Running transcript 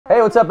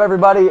Hey, what's up,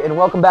 everybody, and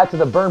welcome back to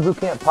the Burn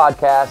Bootcamp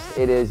podcast.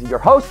 It is your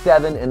host,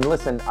 Devan, and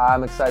listen,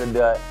 I'm excited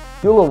to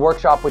do a little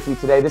workshop with you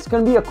today. This is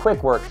going to be a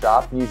quick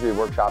workshop. Usually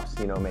workshops,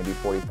 maybe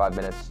 45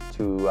 minutes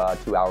to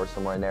 2 hours,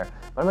 somewhere in there.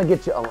 But I'm going to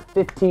get you a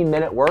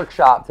 15-minute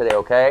workshop today,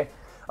 okay?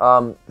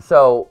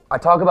 So I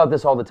talk about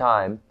this all the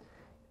time,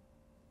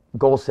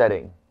 goal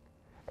setting.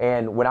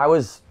 And when I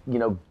was,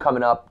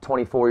 coming up,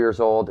 24 years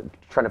old,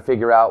 trying to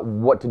figure out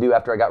what to do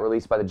after I got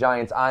released by the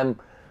Giants, I'm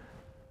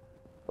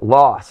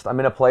lost. I'm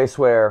in a place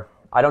where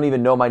I don't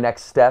even know my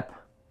next step.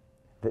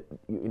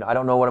 I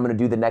don't know what I'm going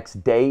to do the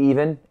next day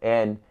even,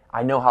 and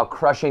I know how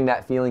crushing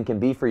that feeling can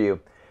be for you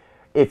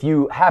if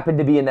you happen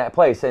to be in that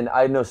place. And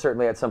I know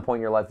certainly at some point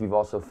in your life you've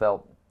also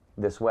felt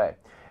this way.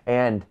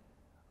 And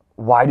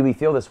why do we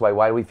feel this way?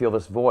 Why do we feel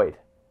this void?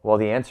 Well,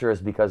 the answer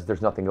is because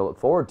there's nothing to look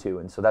forward to.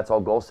 And so that's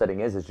all goal setting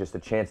is just a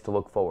chance to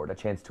look forward, a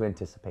chance to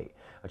anticipate,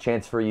 a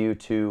chance for you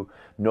to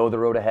know the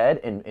road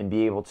ahead and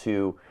be able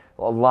to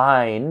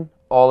align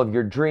all of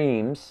your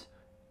dreams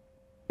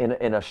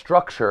in a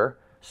structure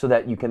so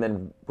that you can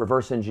then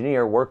reverse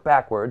engineer, work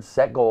backwards,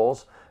 set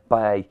goals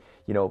by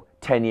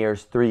 10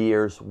 years, 3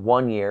 years,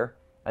 1 year,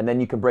 and then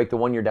you can break the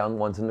 1 year down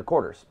ones into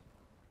quarters.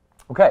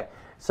 Okay,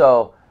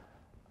 so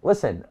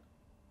listen,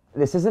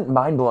 this isn't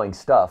mind-blowing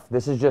stuff.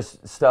 This is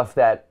just stuff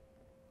that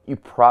you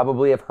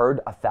probably have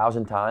heard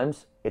 1,000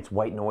 times. It's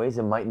white noise.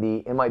 It might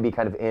be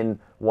kind of in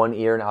one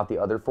ear and out the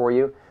other for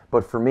you.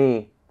 But for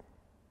me,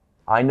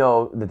 I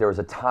know that there was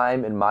a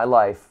time in my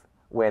life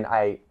when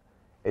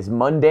as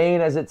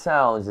mundane as it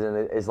sounds, and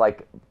it is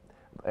like,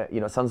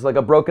 it sounds like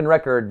a broken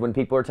record when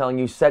people are telling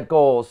you set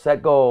goals,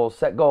 set goals,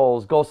 set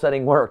goals. Goal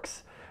setting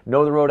works.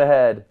 Know the road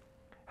ahead.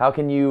 How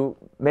can you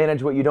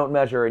manage what you don't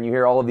measure? And you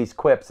hear all of these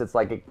quips. It's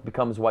like it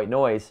becomes white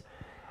noise.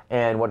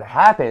 And what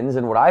happens,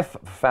 and what I've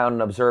found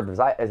and observed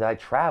as I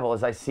travel,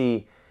 is I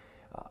see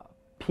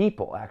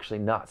people actually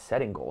not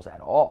setting goals at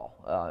all.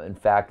 In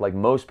fact, like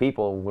most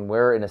people, when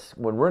we're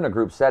in a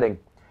group setting,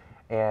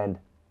 and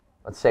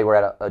let's say we're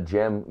at a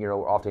gym, we're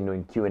often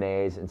doing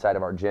Q&As inside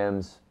of our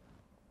gyms.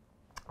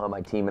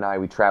 My team and I,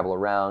 we travel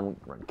around,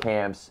 run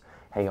camps,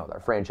 hang out with our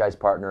franchise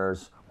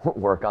partners,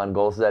 work on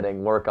goal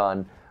setting, work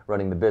on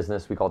running the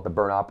business. We call it the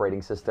Burn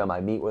operating system.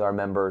 I meet with our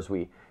members.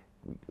 We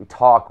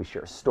talk. We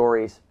share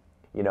stories.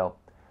 I'll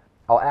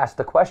ask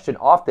the question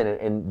often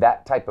in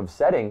that type of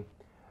setting.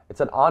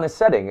 It's an honest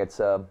setting. It's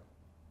a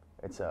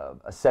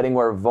setting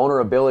where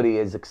vulnerability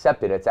is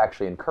accepted. It's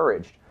actually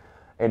encouraged.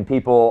 And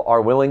people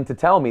are willing to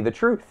tell me the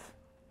truth.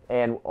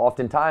 And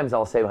oftentimes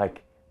I'll say,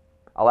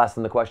 I'll ask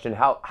them the question,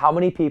 how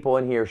many people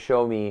in here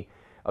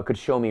could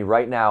show me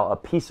right now a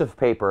piece of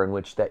paper in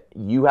which that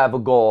you have a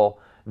goal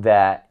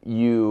that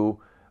you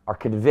are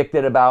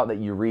convicted about, that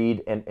you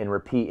read and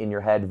repeat in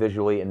your head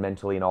visually and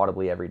mentally and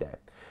audibly every day?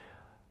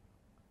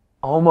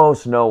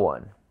 Almost no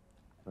one.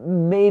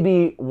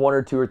 Maybe 1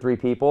 or 2 or 3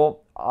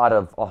 people out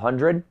of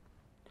 100.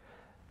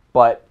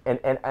 But,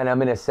 and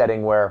I'm in a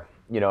setting where,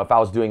 if I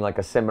was doing like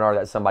a seminar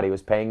that somebody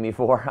was paying me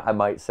for, I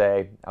might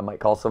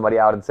call somebody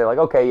out and say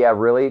okay, yeah,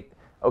 really?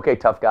 Okay,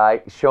 tough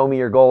guy, show me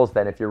your goals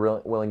then if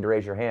you're willing to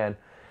raise your hand.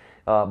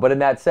 But in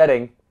that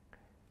setting,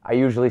 I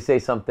usually say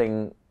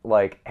something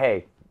like,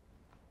 hey,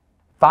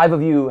 5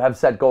 of you have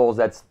set goals.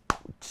 That's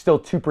still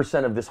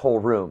 2% of this whole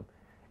room.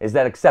 Is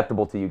that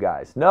acceptable to you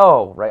guys?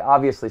 No, right?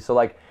 Obviously.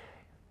 So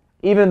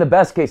even in the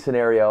best case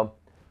scenario,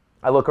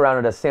 I look around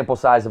at a sample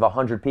size of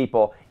 100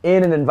 people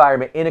in an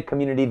environment, in a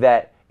community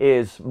that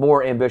is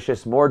more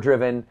ambitious, more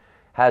driven,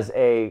 has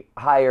a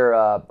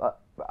higher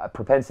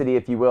propensity,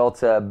 if you will,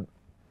 to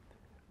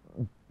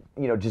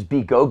just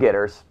be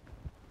go-getters.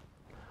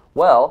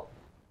 Well,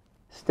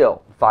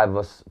 still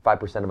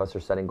 5% of us are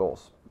setting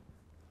goals.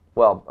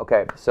 Well,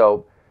 okay,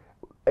 so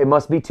it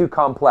must be too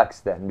complex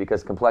then,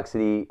 because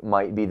complexity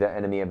might be the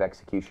enemy of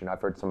execution.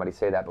 I've heard somebody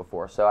say that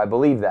before. So I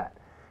believe that.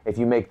 If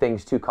you make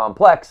things too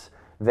complex,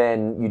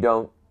 then you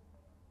don't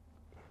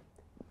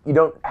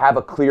have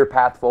a clear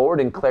path forward,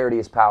 and clarity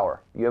is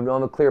power. You don't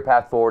have a clear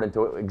path forward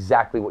into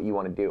exactly what you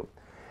want to do.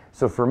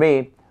 So for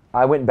me,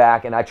 I went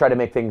back and I tried to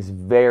make things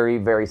very,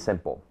 very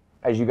simple.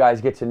 As you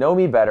guys get to know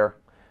me better,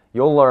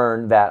 you'll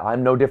learn that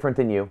I'm no different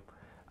than you.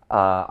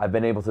 I've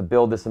been able to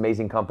build this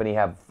amazing company,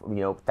 have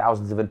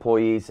thousands of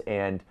employees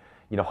and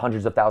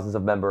hundreds of thousands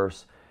of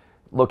members,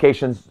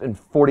 locations in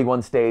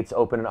 41 states,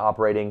 open and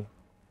operating.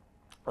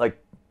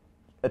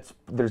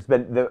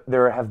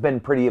 There have been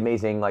pretty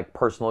amazing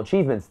personal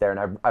achievements there,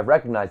 and I've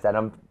recognized that.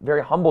 I'm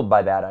very humbled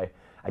by that. I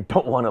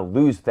don't want to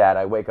lose that.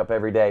 I wake up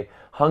every day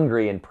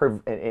hungry and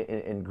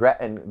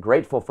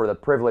grateful for the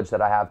privilege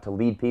that I have to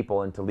lead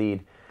people and to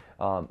lead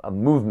a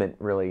movement,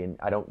 really, and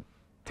I don't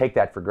take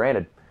that for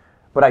granted.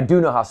 But I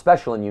do know how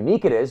special and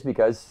unique it is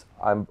because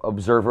I'm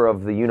observer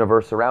of the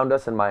universe around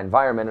us and my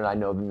environment, and I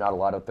know not a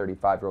lot of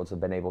 35-year-olds have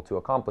been able to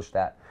accomplish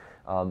that.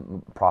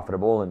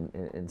 Profitable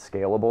and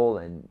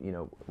scalable, and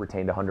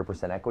retained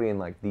 100% equity,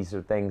 and these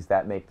are things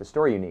that make the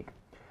story unique.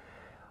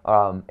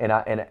 And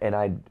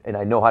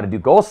I know how to do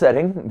goal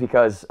setting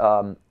because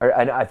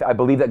I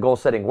believe that goal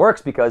setting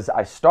works because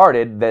I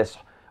started this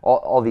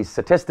all these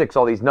statistics,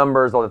 all these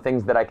numbers, all the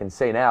things that I can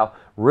say now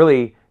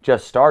really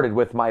just started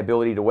with my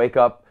ability to wake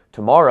up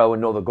tomorrow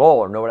and know the goal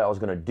or know what I was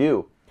going to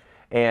do.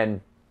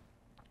 And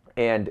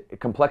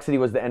complexity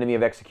was the enemy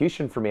of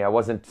execution for me. I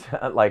wasn't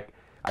like,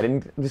 I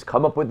didn't just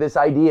come up with this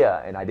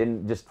idea and I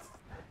didn't just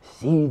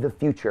see the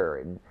future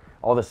and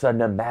all of a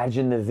sudden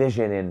imagine the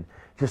vision and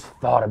just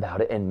thought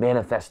about it and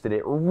manifested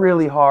it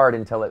really hard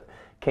until it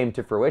came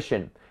to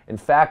fruition. In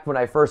fact, when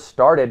I first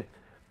started,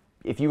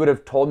 if you would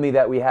have told me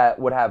that we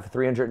would have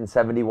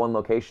 371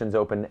 locations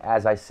open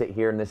as I sit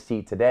here in this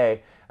seat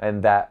today,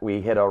 and that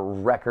we hit a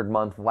record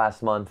month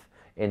last month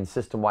in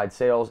system-wide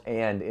sales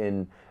and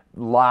in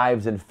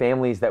lives and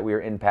families that we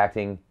are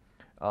impacting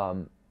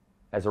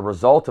as a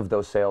result of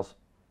those sales,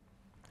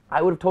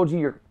 I would have told you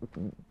you're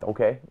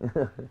okay.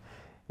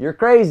 You're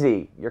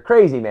crazy. You're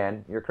crazy,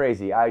 man. You're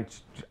crazy. I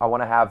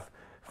want to have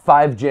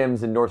 5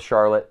 gyms in North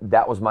Charlotte.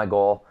 That was my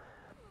goal.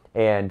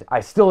 And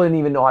I still didn't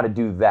even know how to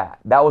do that.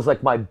 That was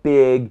like my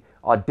big,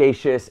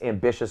 audacious,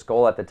 ambitious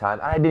goal at the time.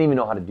 I didn't even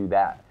know how to do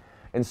that.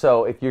 And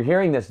so if you're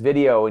hearing this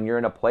video and you're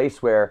in a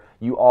place where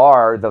you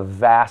are the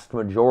vast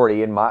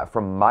majority,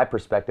 from my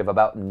perspective,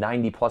 about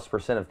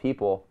 90+% of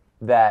people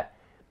that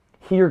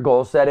hear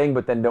goal setting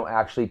but then don't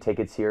actually take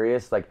it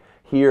serious, like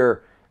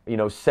hear,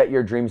 set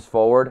your dreams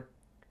forward,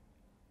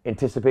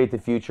 anticipate the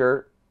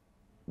future,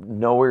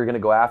 know where you're going to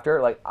go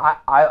after. Like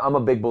I'm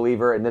a big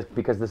believer in this,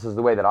 because this is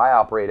the way that I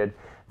operated,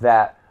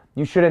 that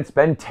you shouldn't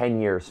spend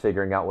 10 years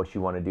figuring out what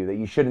you want to do. That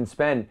you shouldn't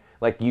spend,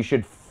 like you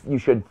should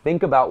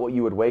think about what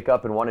you would wake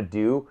up and want to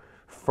do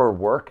for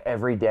work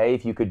every day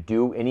if you could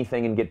do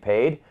anything and get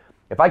paid.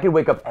 If I could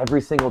wake up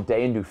every single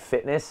day and do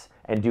fitness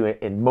and do it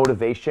in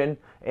motivation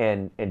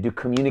and do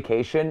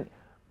communication,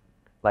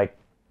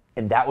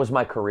 and that was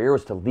my career,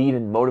 was to lead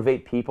and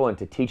motivate people and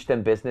to teach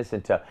them business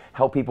and to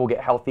help people get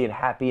healthy and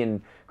happy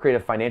and create a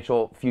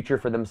financial future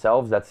for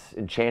themselves that's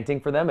enchanting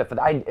for them.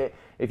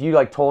 If you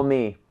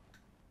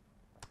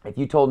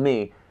told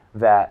me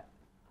that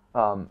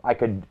I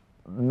could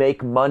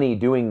make money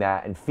doing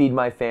that and feed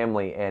my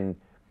family and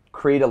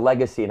create a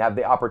legacy and have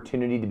the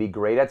opportunity to be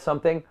great at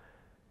something,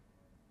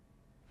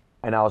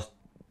 and I was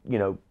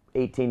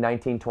 18,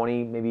 19,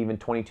 20, maybe even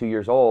 22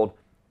 years old,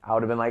 I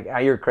would have been like,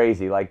 you're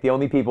crazy. Like, the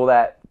only people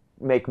that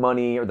make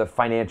money are the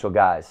financial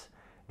guys.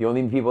 The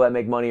only people that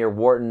make money are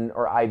Wharton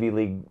or Ivy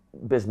League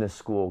business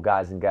school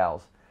guys and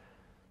gals.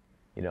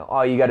 You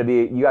got to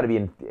be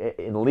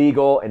in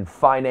legal, in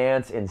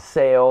finance, in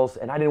sales,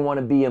 and I didn't want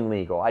to be in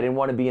legal. I didn't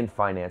want to be in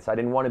finance. I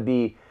didn't want to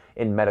be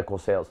in medical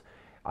sales.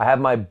 I have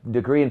my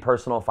degree in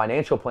personal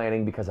financial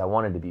planning because I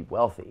wanted to be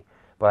wealthy.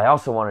 But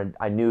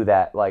I knew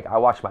that, I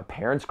watched my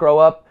parents grow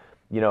up,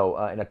 in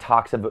a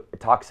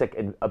toxic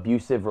and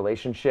abusive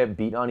relationship,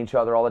 beating on each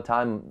other all the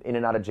time, in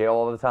and out of jail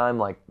all the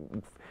time,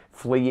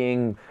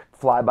 fleeing,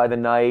 fly by the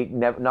night,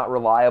 not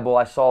reliable.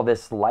 I saw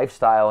this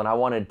lifestyle and I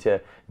wanted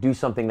to do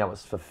something that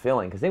was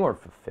fulfilling, because they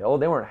weren't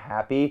fulfilled. They weren't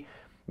happy.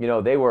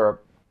 They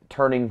were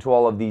turning to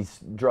all of these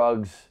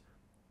drugs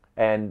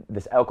and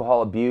this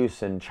alcohol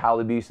abuse and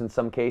child abuse in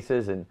some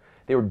cases, and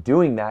they were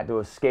doing that to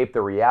escape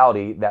the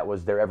reality that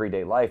was their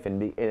everyday life,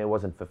 and it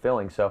wasn't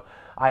fulfilling. So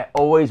I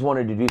always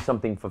wanted to do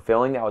something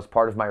fulfilling. That was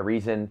part of my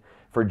reason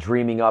for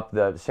dreaming up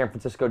the San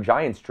Francisco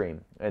Giants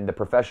dream and the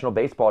professional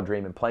baseball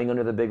dream and playing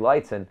under the big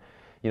lights. And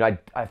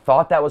I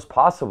thought that was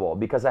possible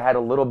because I had a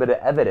little bit of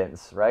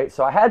evidence, right?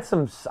 So I had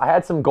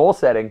some goal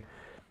setting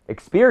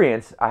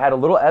experience. I had a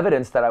little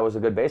evidence that I was a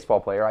good baseball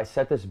player. I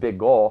set this big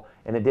goal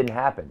and it didn't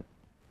happen.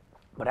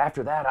 But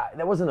after that,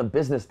 that wasn't a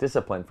business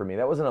discipline for me.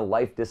 That wasn't a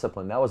life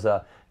discipline. That was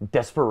a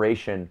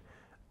desperation.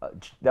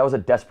 That was a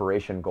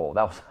desperation goal.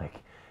 That was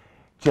like,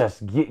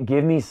 just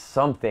give me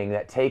something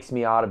that takes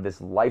me out of this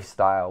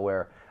lifestyle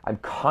where I'm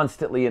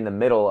constantly in the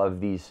middle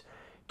of these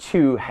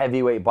 2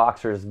 heavyweight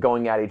boxers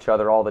going at each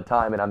other all the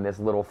time, and I'm this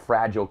little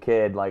fragile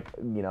kid,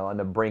 on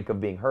the brink of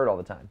being hurt all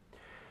the time.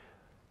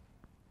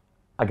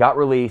 I got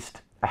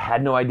released. I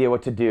had no idea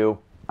what to do.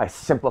 I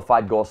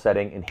simplified goal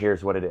setting, and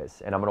here's what it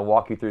is. And I'm going to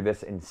walk you through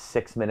this in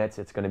 6 minutes.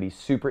 It's going to be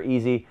super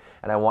easy,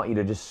 and I want you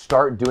to just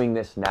start doing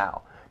this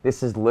now.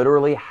 This is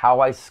literally how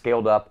I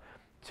scaled up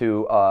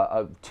to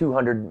a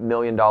 $200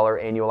 million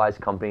annualized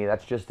company.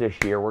 That's just this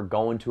year. We're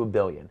going to $1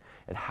 billion.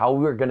 And how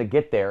we're going to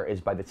get there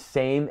is by the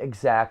same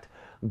exact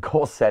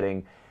goal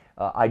setting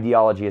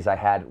ideology as I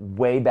had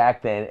way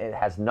back then. It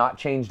has not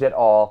changed at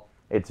all.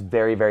 It's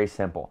very, very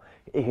simple.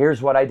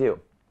 Here's what I do.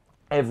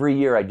 Every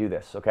year I do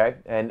this, okay?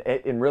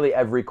 And really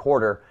every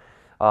quarter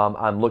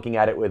I'm looking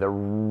at it with a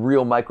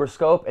real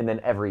microscope, and then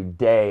every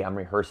day I'm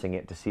rehearsing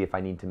it to see if I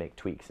need to make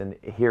tweaks. And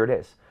here it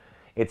is.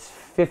 It's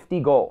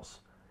 50 goals.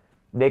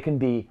 They can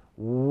be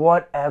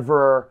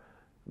whatever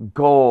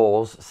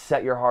goals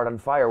set your heart on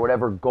fire,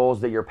 whatever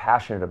goals that you're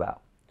passionate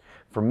about.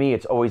 For me,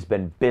 it's always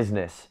been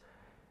business,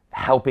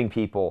 helping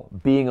people,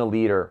 being a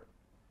leader,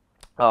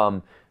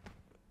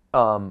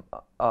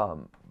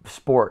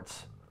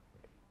 sports.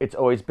 It's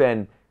always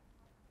been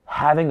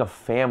having a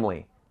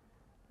family.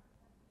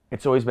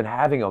 It's always been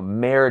having a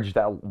marriage,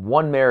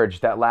 one marriage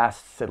that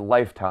lasts a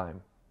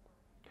lifetime.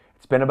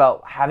 It's been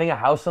about having a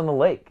house on the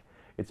lake.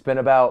 It's been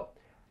about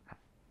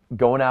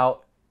going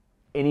out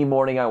any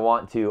morning I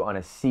want to on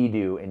a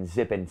Sea-Doo and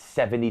zipping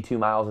 72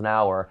 miles an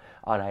hour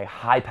on a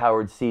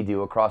high-powered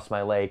Sea-Doo across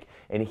my lake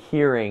and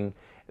hearing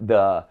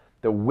the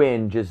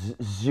wind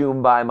just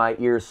zoom by my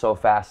ears so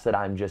fast that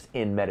I'm just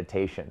in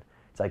meditation.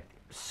 It's like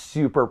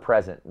super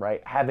present,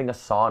 right? Having a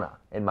sauna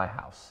in my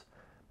house.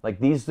 Like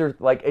these are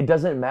like, it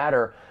doesn't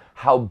matter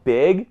how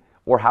big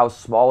or how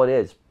small it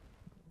is.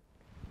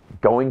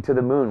 Going to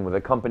the moon with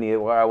a company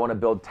where I want to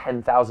build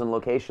 10,000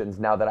 locations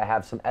now that I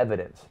have some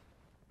evidence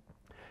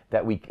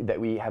that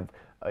we have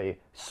a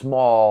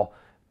small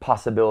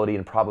possibility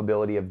and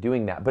probability of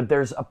doing that. But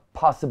there's a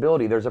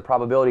possibility, there's a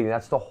probability, and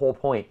that's the whole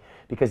point.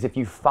 Because if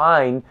you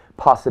find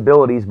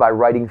possibilities by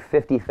writing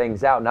 50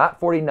 things out, not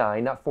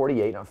 49, not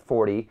 48, not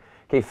 40,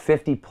 okay,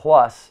 50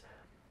 plus,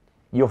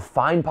 you'll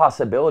find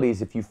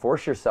possibilities if you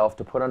force yourself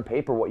to put on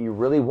paper what you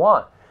really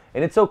want.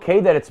 And it's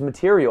okay that it's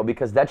material,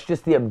 because that's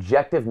just the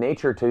objective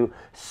nature to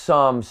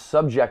some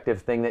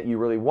subjective thing that you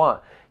really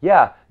want.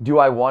 Yeah, do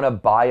I want to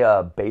buy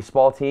a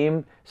baseball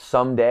team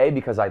someday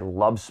because I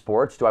love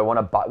sports? Do I want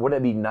to buy, would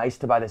it be nice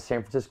to buy the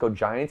San Francisco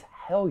Giants?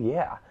 Hell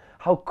yeah.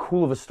 How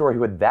cool of a story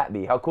would that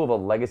be? How cool of a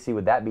legacy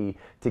would that be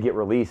to get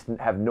released and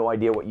have no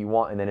idea what you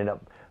want and then end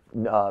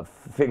up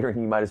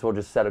figuring you might as well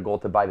just set a goal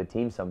to buy the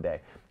team someday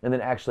and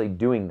then actually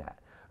doing that,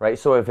 right?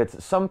 So if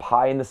it's some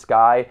pie in the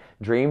sky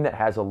dream that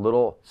has a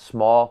little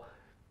small,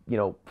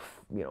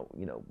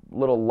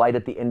 little light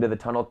at the end of the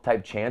tunnel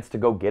type chance to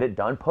go get it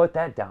done, put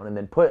that down, and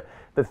then put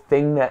the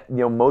thing that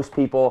most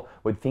people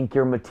would think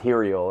you're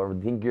material or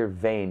would think you're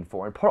vain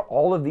for, and put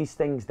all of these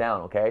things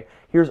down. Okay,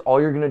 here's all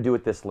you're gonna do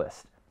with this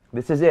list.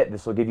 This is it.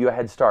 This will give you a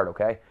head start.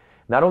 Okay,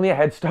 not only a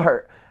head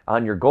start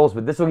on your goals,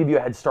 but this will give you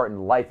a head start in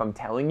life. I'm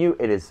telling you,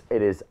 it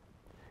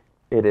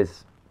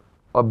is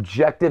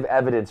objective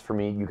evidence for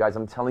me, you guys.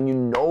 I'm telling you,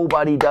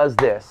 nobody does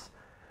this.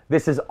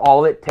 This is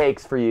all it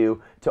takes for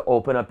you to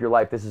open up your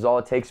life. This is all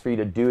it takes for you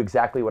to do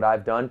exactly what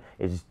I've done,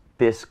 is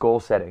this goal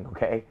setting,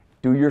 okay?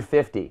 Do your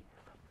 50.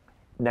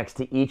 Next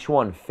to each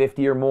one,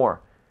 50 or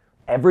more.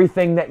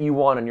 Everything that you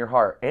want in your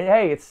heart. And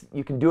hey,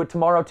 you can do it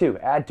tomorrow too.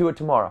 Add to it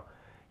tomorrow.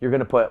 You're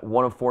gonna put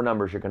one of four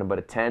numbers. You're gonna put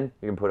a 10,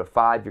 you're gonna put a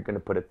 5, you're gonna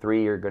put a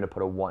 3, you're gonna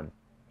put a 1.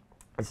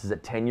 This is a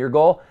 10-year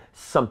goal,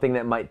 something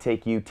that might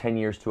take you 10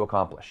 years to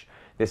accomplish.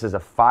 This is a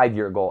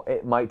 5-year goal.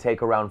 It might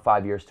take around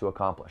 5 years to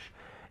accomplish.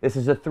 This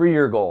is a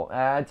 3-year goal.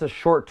 It's a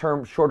shorter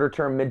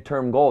term,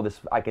 midterm goal.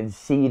 I can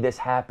see this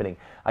happening.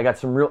 I got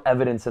some real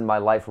evidence in my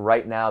life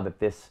right now that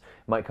this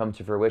might come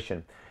to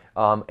fruition.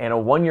 And a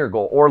 1-year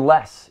goal or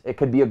less. It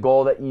could be a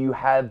goal that you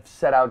have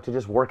set out to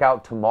just work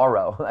out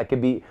tomorrow. That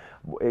could be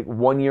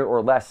 1 year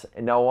or less.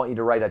 And now I want you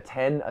to write a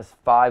 10, a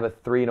 5, a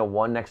 3, and a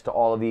 1 next to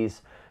all of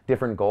these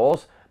different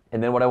goals.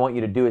 And then what I want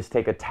you to do is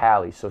take a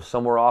tally. So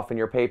somewhere off in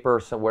your paper,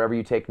 so wherever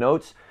you take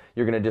notes,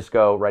 you're going to just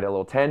go write a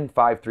little 10,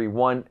 5, 3,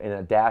 1, and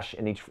a dash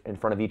in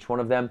front of each one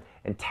of them,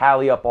 and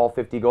tally up all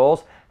 50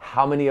 goals.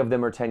 How many of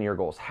them are 10-year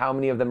goals? How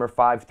many of them are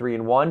 5, 3,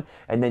 and 1?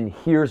 And then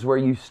here's where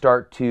you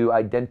start to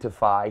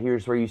identify.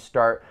 Here's where you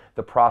start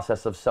the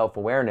process of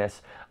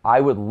self-awareness.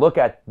 I would look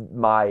at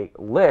my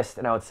list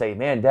and I would say,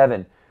 man,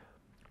 Devin,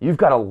 you've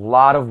got a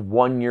lot of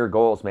 1-year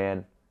goals,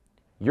 man.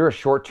 You're a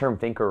short-term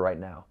thinker right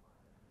now.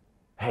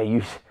 Hey,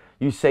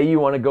 you say you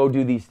want to go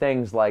do these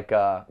things like,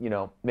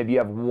 maybe you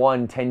have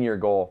one 10-year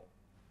goal.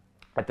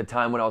 At the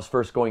time when I was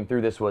first going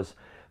through this was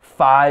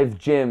 5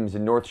 gyms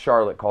in North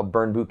Charlotte called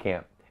Burn Boot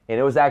Camp. And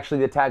it was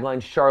actually the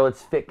tagline,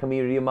 Charlotte's Fit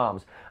Community of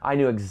Moms. I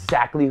knew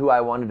exactly who I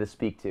wanted to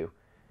speak to.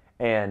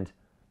 And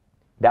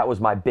that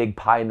was my big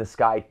pie in the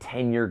sky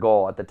 10-year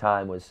goal at the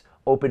time, was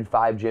open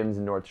 5 gyms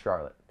in North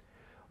Charlotte.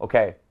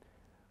 Okay,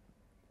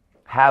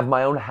 have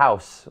my own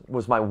house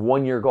was my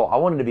 1-year goal. I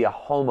wanted to be a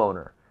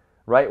homeowner.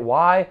 Right?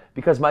 Why?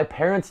 Because my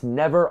parents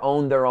never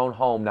owned their own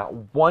home. Not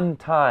one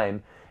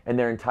time in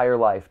their entire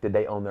life did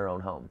they own their own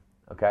home.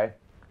 Okay?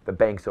 The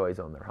banks always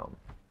own their home.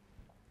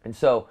 And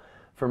so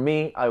for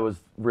me, I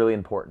was really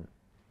important.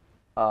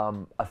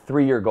 A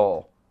 3-year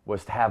goal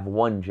was to have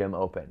 1 gym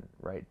open,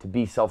 right? To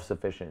be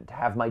self-sufficient, to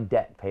have my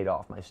debt paid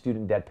off, my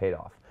student debt paid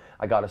off.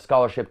 I got a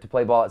scholarship to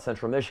play ball at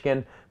Central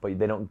Michigan, but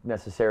they don't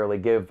necessarily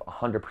give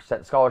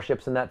 100%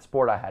 scholarships in that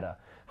sport. I had a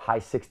high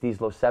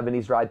 60s, low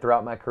 70s ride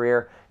throughout my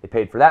career. They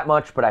paid for that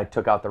much, but I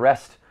took out the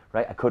rest,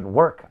 right? I couldn't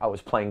work. I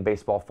was playing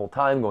baseball full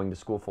time, going to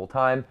school full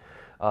time.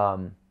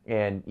 So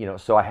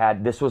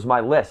this was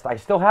my list. I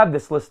still have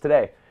this list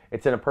today.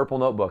 It's in a purple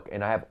notebook,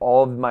 and I have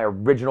all of my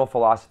original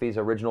philosophies,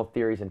 original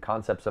theories, and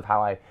concepts of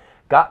how I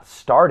got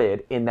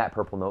started in that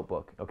purple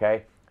notebook,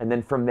 okay? And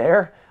then from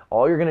there,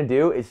 all you're gonna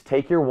do is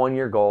take your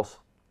 1-year goals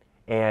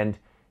and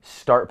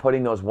start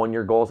putting those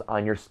 1-year goals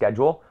on your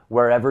schedule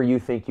wherever you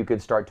think you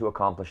could start to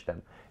accomplish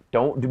them.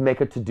 Don't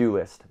make a to-do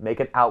list. Make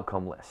an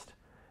outcome list.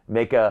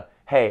 Make a,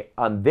 hey,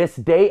 on this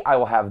date, I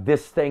will have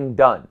this thing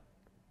done.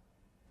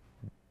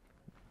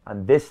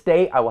 On this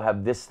date, I will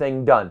have this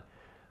thing done.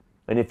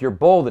 And if you're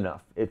bold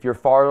enough, if you're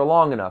far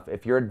along enough,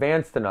 if you're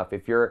advanced enough,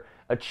 if you're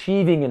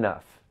achieving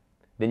enough,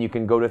 then you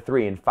can go to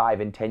 3 and 5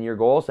 and 10-year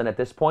goals. And at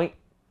this point,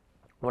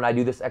 when I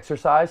do this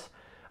exercise,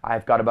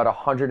 I've got about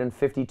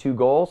 152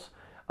 goals,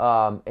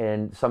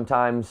 and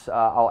sometimes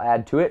I'll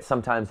add to it,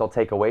 sometimes I'll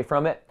take away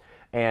from it,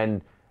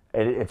 and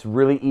it's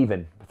really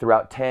even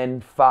throughout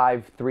 10,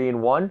 5, 3,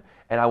 and 1,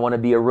 and I want to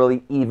be a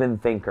really even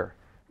thinker.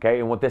 Okay,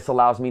 and what this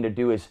allows me to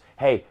do is,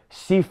 hey,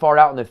 see far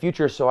out in the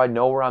future so I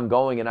know where I'm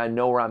going and I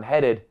know where I'm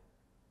headed,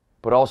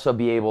 but also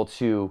be able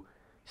to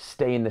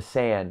stay in the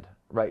sand,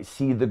 right?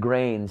 See the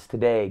grains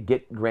today,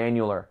 get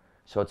granular.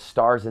 So it's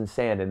stars and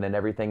sand, and then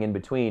everything in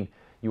between.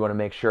 You want to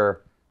make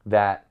sure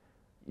that,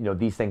 you know,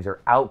 these things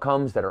are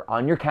outcomes that are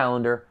on your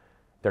calendar.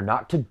 They're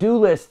not to-do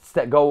lists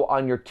that go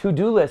on your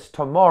to-do list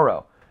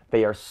tomorrow.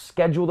 They are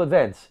scheduled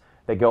events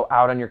that go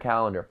out on your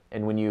calendar.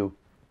 And when you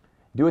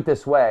do it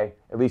this way,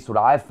 at least what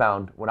I've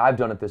found when I've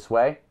done it this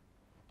way,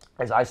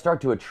 is I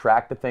start to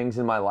attract the things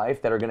in my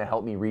life that are going to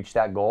help me reach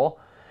that goal.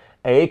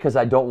 A, because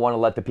I don't want to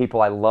let the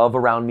people I love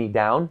around me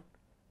down,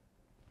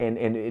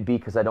 and B,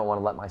 because I don't want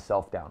to let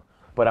myself down.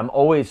 But I'm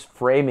always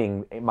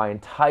framing my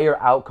entire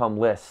outcome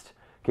list,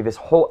 okay, this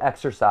whole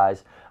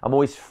exercise, I'm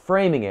always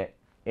framing it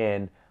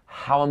in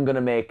how I'm going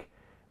to make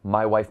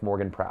my wife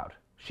Morgan proud.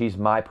 She's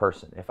my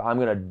person. If I'm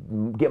going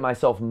to get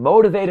myself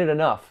motivated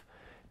enough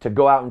to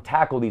go out and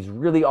tackle these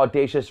really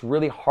audacious,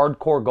 really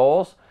hardcore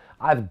goals,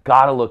 I've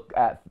got to look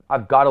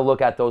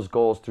at those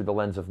goals through the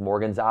lens of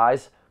Morgan's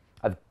eyes.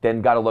 I've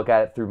then got to look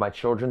at it through my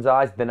children's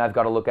eyes. Then I've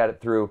got to look at it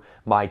through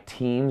my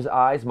team's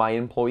eyes, my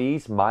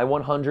employees, my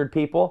 100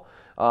 people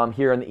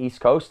here on the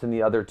East Coast and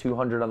the other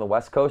 200 on the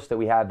West Coast that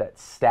we have that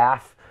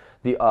staff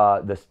the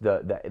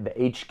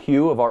HQ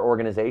of our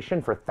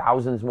organization for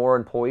thousands more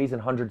employees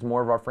and hundreds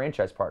more of our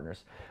franchise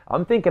partners.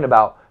 I'm thinking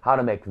about how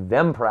to make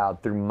them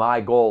proud through my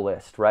goal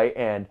list, right?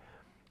 And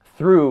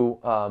through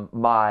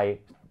my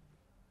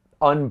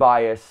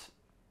unbiased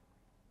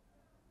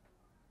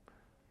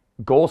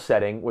goal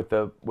setting with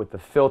the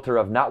filter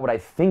of not what I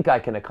think I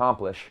can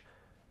accomplish,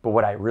 but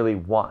what I really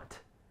want,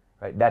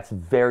 right? That's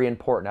very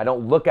important. I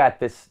don't look at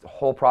this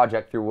whole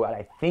project through what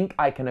I think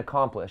I can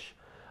accomplish.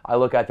 I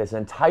look at this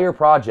entire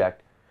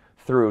project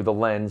through the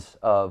lens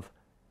of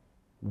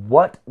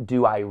what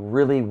do I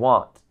really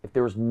want? If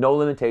there was no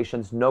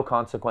limitations, no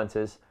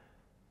consequences,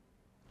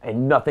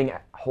 and nothing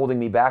holding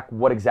me back,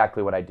 what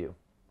exactly would I do?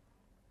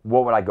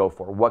 What would I go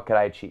for? What could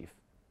I achieve?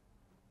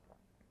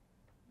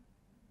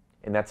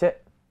 And that's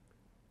it.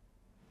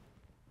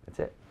 That's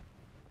it.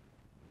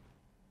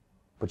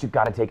 But you've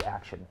got to take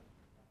action.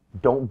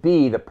 Don't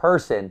be the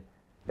person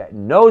that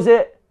knows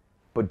it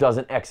but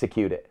doesn't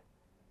execute it.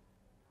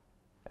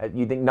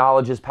 You think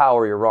knowledge is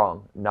power, you're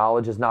wrong.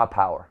 Knowledge is not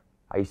power.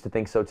 I used to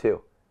think so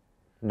too.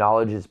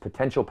 Knowledge is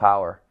potential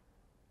power,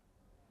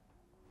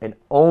 and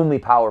only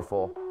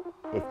powerful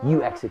if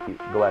you execute.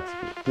 Go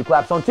execute. 2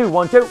 claps on 2.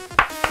 1,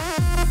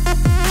 2.